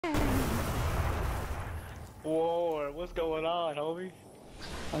Whoa, what's going on, homie?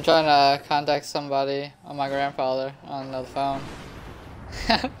 I'm trying to contact somebody on my grandfather on the phone.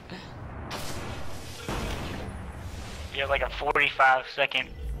 You have like a 45-second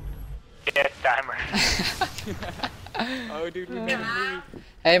death timer. Oh, dude, we gotta move.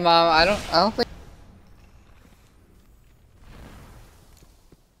 Hey, mom, I don't think.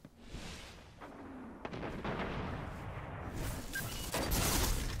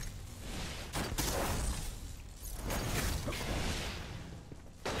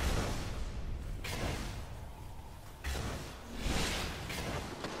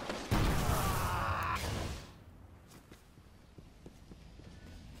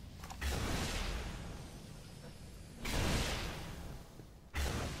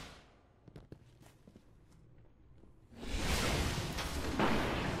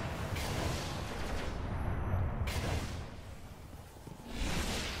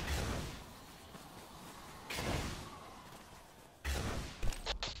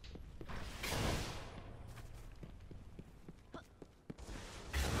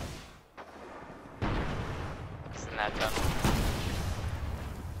 It's in that tunnel.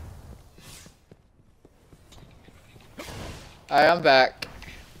 Alright, I'm back.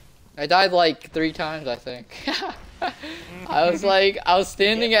 I died like 3 times, I think. I was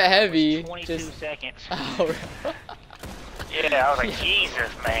standing at heavy. 22 Just. seconds. Oh, Yeah, I was like, Jesus,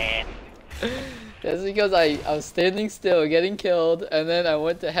 man. that's because I was standing still, getting killed, and then I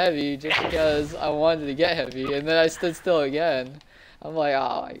went to heavy just because I wanted to get heavy, and then I stood still again. I'm like,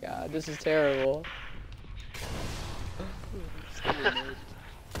 oh my god, this is terrible.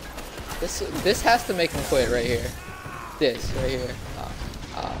 This has to make him quit right here. This right here.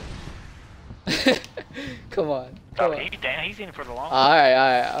 Come on. Come Oh, on. he's in for the long. Alright,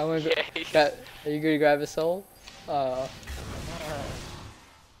 alright. I'm gonna Yeah, are you gonna grab his soul?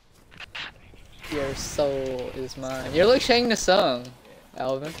 Your soul is mine. You're like Shang Tsung,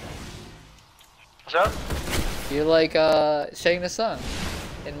 Alvin. What's up? You're like Shang Tsung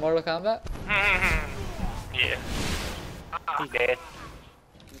in Mortal Kombat. Yeah. He's dead.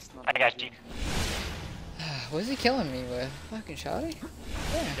 I got you. What is he killing me with? Fucking shotty?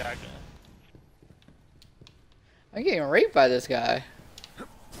 Yeah. I'm getting raped by this guy.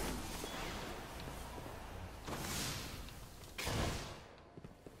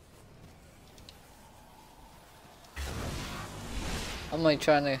 I'm like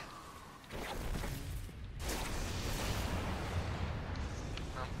trying to.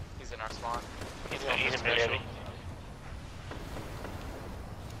 he's in our spawn. He's a bit heavy.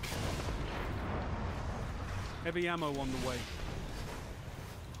 Heavy ammo on the way.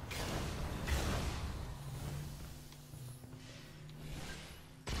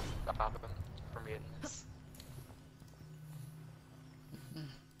 Stop him from getting this.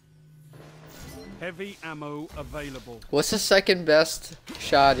 Heavy ammo available. What's the second best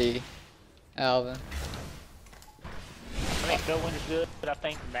shoddy, Alvin? I think Bellwinter's good, but I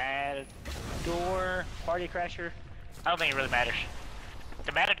think Matador, Party Crasher, I don't think it really matters.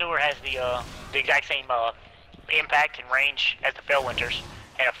 The Matador has the exact same impact and range as the Bellwinters,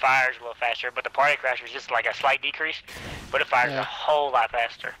 and it fires a little faster, but the Party Crasher is just like a slight decrease, but it fires a whole lot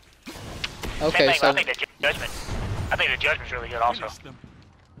faster. Okay, Same thing, so I think the Judgment's really good also. Finish them.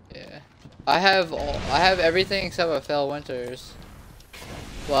 yeah, I have everything except for Fell Winters.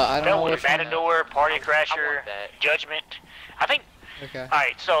 Well, I don't know which one. Matador, Party I Crasher, want that. Judgment. I think. Okay.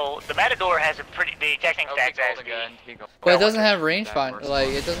 Alright, so the Matador has the exact same Oh, stats he as called the. again. He go- But it doesn't Bellwinter. have range That find. works. Like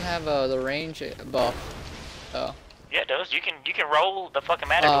it doesn't have the range buff. Oh. Yeah, it does. You can roll the fucking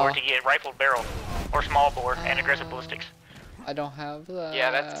Matador Oh. to get rifled barrel, or small bore, and aggressive ballistics. I don't have that.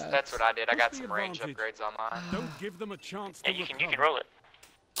 Yeah, that's what I did. I got What's the some range advantage? upgrades on mine. Don't give them a chance Yeah, to you can recover. roll it.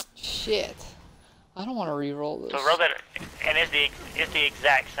 Shit. I don't want to re-roll this. So roll that, and it's the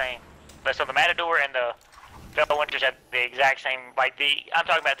exact same. But so the Matador and the Bellwinters have the exact same. Like I'm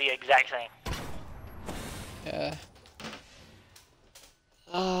talking about the exact same. Yeah.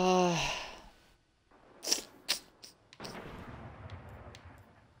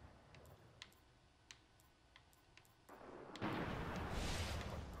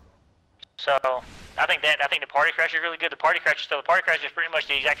 So I think the Party Crasher is really good. The Party Crasher is pretty much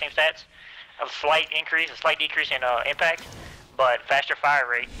the exact same stats. A slight decrease in impact, but faster fire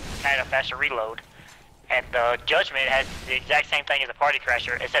rate and a faster reload. And the Judgment has the exact same thing as the Party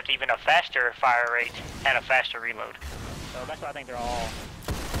Crasher, except even a faster fire rate and a faster reload. So that's why I think they're all.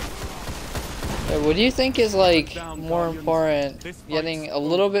 What do you think is like Down, more Guardians. important, This getting fight's a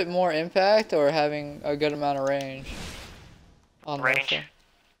little bit more impact or having a good amount of range? On this Range. thing?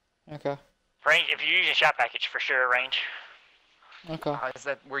 Okay. Range, if you're using shot package, for sure, range. Okay. Is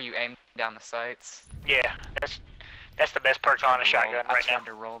that where you aim down the sights? Yeah, that's the best perk on a shotgun I right now. tried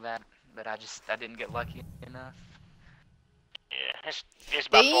to roll that, but I didn't get lucky enough. Yeah, it's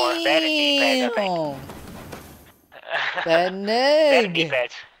by far that and D-pads, I think. That That and nig.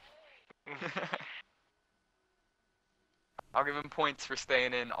 D-pads. I'll give him points for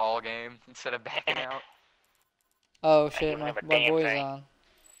staying in all game instead of backing out. Oh I shit, don't my have a damn boy's thing. on.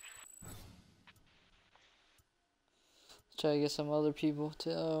 Try to get some other people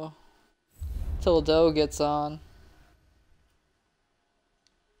till Doe gets on.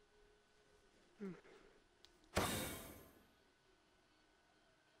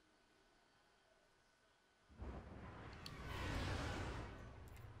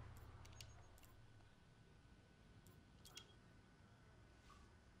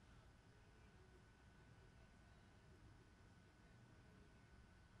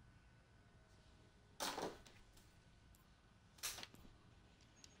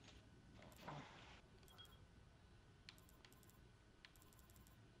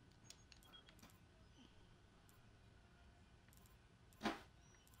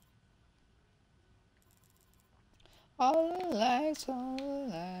 All the lights, all the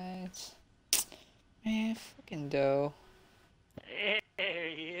lights. Man, fucking Doe. There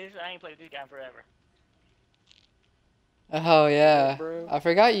he is. I ain't played this guy forever. Oh yeah, bro? I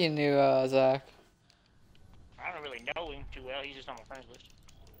forgot you knew Zach. I don't really know him too well. He's just on my friends list.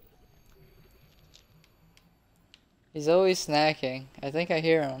 He's always snacking. I think I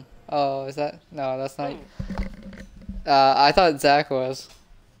hear him. Oh, is that? No, that's not. I thought Zach was,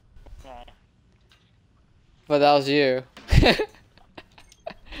 but that was you.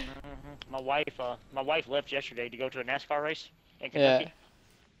 My wife left yesterday to go to a NASCAR race in Kentucky. Yeah.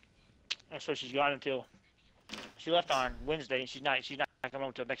 And so she's gone until she left on Wednesday. She's not coming home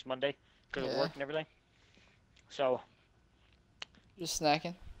until next Monday because of work and everything. So Just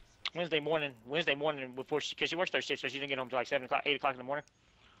snacking. Wednesday morning before because she works third shift, so she didn't get home till like 7 o'clock, 8 o'clock in the morning.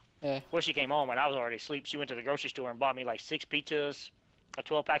 Yeah. Before she came home, and I was already asleep, she went to the grocery store and bought me like 6 pizzas, a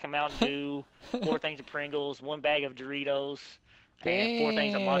 12-pack of Mountain Dew, 4 things of Pringles, 1 bag of Doritos, and 4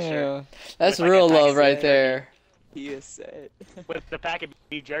 things of Monster. That's with, like, real a pack love of right beef there. He is set. With the pack of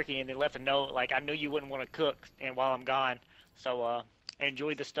beef jerky, and then left a note like, I knew you wouldn't want to cook and while I'm gone, so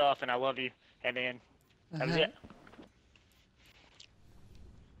enjoy the stuff and I love you. And then that was it.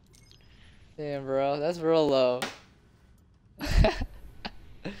 Damn, bro, that's real love.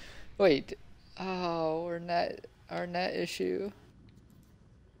 Wait, oh, our net issue.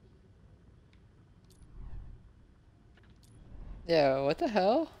 Yeah, what the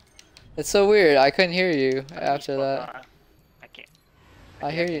hell? It's so weird. I couldn't hear you after that. I can't.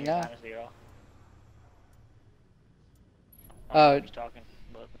 I hear you now. Honestly, at all. I don't know Oh, if he's talking,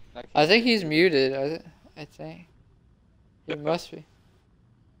 but I think he's muted. I think he must be.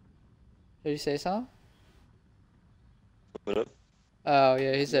 Did you say something? What up? Oh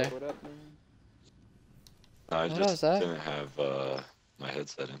yeah, he's there. What up, man? I What just was that? didn't have my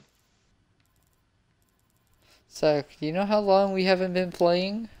headset in. Zach, do you know how long we haven't been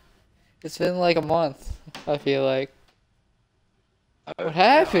playing? It's been like a month, I feel like. What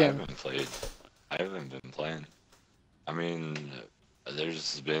happened? I haven't been playing. I mean,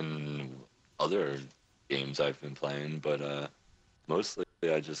 there's been other games I've been playing, but mostly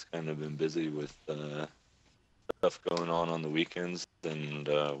I just kind of been busy with stuff going on the weekends and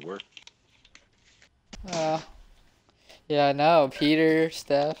work. Yeah, I know. Peter,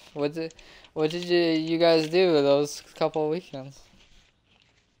 Steph, what did you guys do those couple of weekends?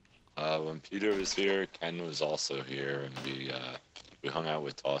 When Peter was here, Ken was also here, and we hung out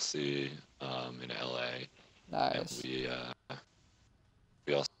with Dossie in LA. Nice. And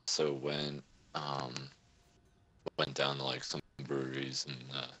we also went down to like some breweries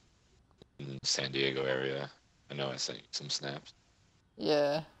in San Diego area. I know I sent you some snaps.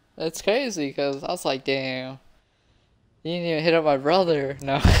 Yeah, it's crazy because I was like, damn, you didn't even hit up my brother.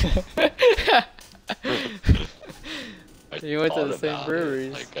 No. You went to the same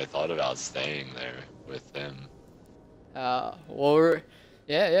breweries. Like I thought about staying there with him. Well,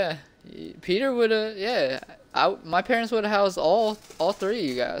 yeah. Peter would have, yeah. My parents would have housed all three of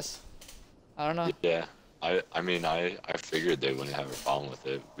you guys. I don't know. Yeah, I mean I figured they wouldn't have a problem with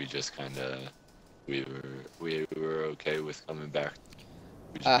it. We just kind of we were okay with coming back.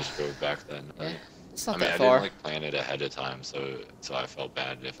 We just drove back that night. Yeah, it's not I mean, that I far. didn't like plan it ahead of time, so I felt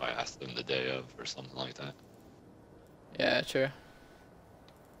bad if I asked them the day of or something like that. Yeah, true.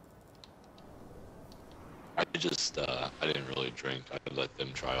 I just I didn't really drink. I let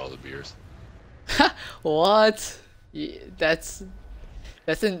them try all the beers. What? That's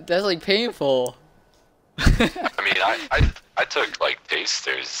like painful. I mean, I I took like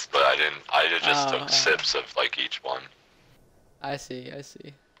tasters, but I didn't. I just Oh, took sips of like each one. I see. I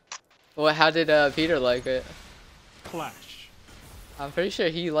see. Well, how did Peter like it? Clash. I'm pretty sure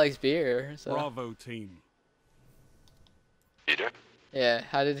he likes beer. So. Bravo team. Peter? Yeah.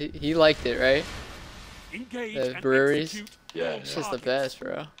 How did he liked it, right? Engage The and breweries? execute Yeah, all It's just the targets. best,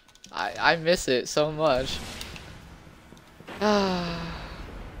 bro. I miss it so much. It's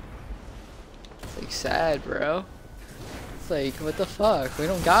like sad, bro. It's like, what the fuck? We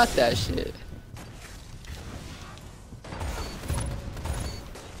don't got that shit.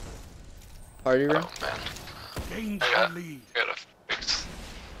 Party room? Oh man, Gains I the lead. gotta fix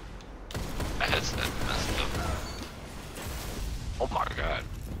my headset messed up. Oh my god,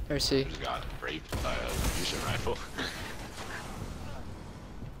 Mercy. I just got raped by a fusion rifle.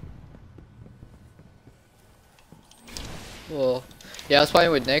 Well, yeah, I was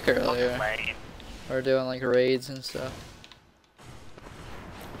playing with Nick earlier. Lame. We were doing like raids and stuff.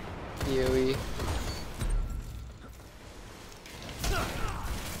 PoE.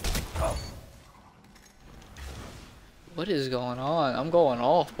 What is going on? I'm going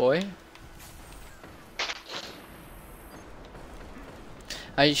off, boy.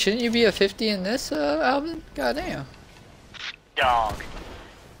 Shouldn't you be a 50 in this, Alvin? Goddamn. Dog.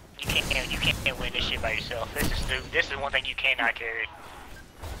 You can't win this shit by yourself. This is one thing you cannot carry.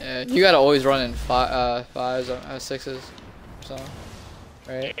 Yeah, you gotta always run in fives or sixes or something,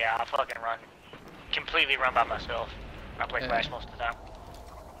 right? Yeah, I fucking completely run by myself. I play Yeah. Clash most of the time.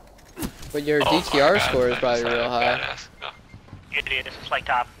 But your Oh my DTR God, score is I probably just had real a high. badass go. It is. It's like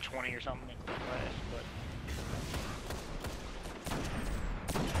top 20 or something in Clash, but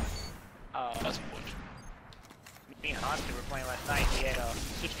That's bullshit. me and Hunter were playing last night. We had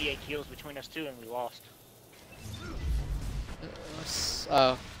 68 kills between us two, and we lost.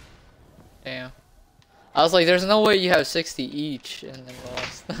 Oh. Damn. I was like, there's no way you have 60 each and then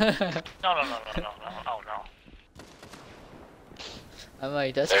lost. No. Oh no. I'm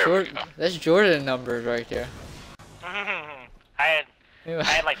like, that's There we Jordan. go. That's Jordan numbers right there. I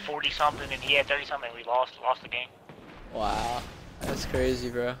had like 40 something, and he had 30 something. And we lost the game. Wow, that's crazy,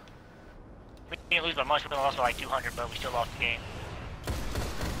 bro. We didn't lose by much. We lost by like 200, but we still lost the game.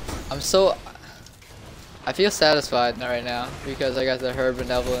 I feel satisfied right now because I got the Herb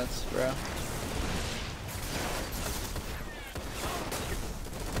Benevolence, bro.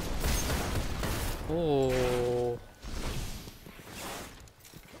 Oh.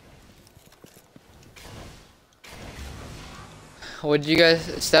 What did you guys?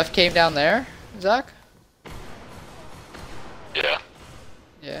 Steph came down there, Zach? Yeah.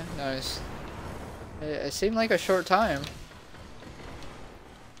 Yeah, nice. It seemed like a short time.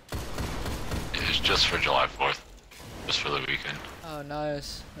 It's just for July 4th. Just for the weekend. Oh,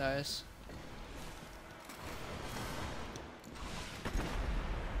 nice, nice.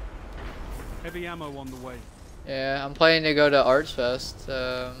 Heavy ammo on the way. Yeah, I'm planning to go to Arts Fest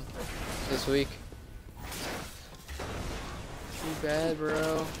this week. Too bad,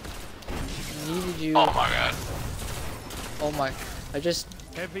 bro. I needed you. Oh my god. Oh my. I just.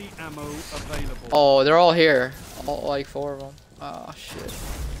 Heavy ammo available. Oh, they're all here. All like 4 of them. Oh shit.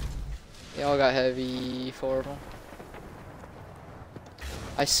 They all got heavy, 4 of them.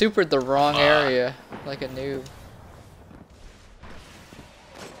 I supered the wrong area, like a noob.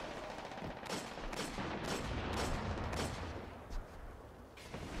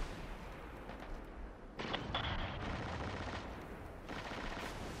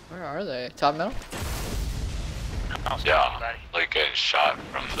 Where are they? Top middle? I don't see Yeah. anybody. Like getting shot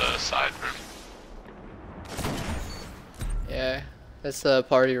from the side room. Yeah, that's the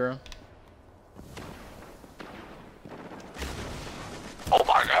party room. Oh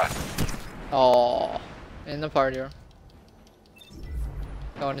my god. Oh, in the party room.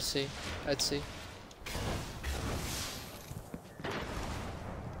 Going to see. Let's see.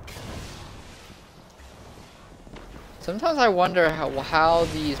 Sometimes I wonder how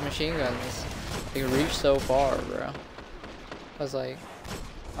these machine guns they reach so far, bro. I was like,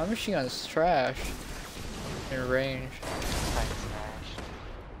 my machine gun's trash in range.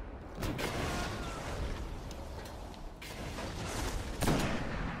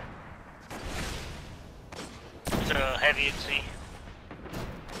 It's heavy at sea.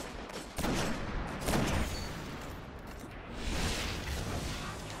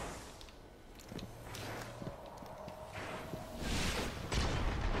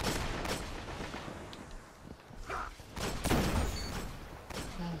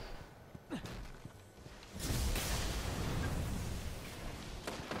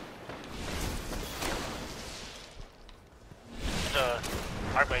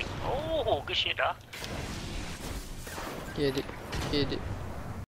 Heartbreak. Oh, good shit, dog. Get it. Get it.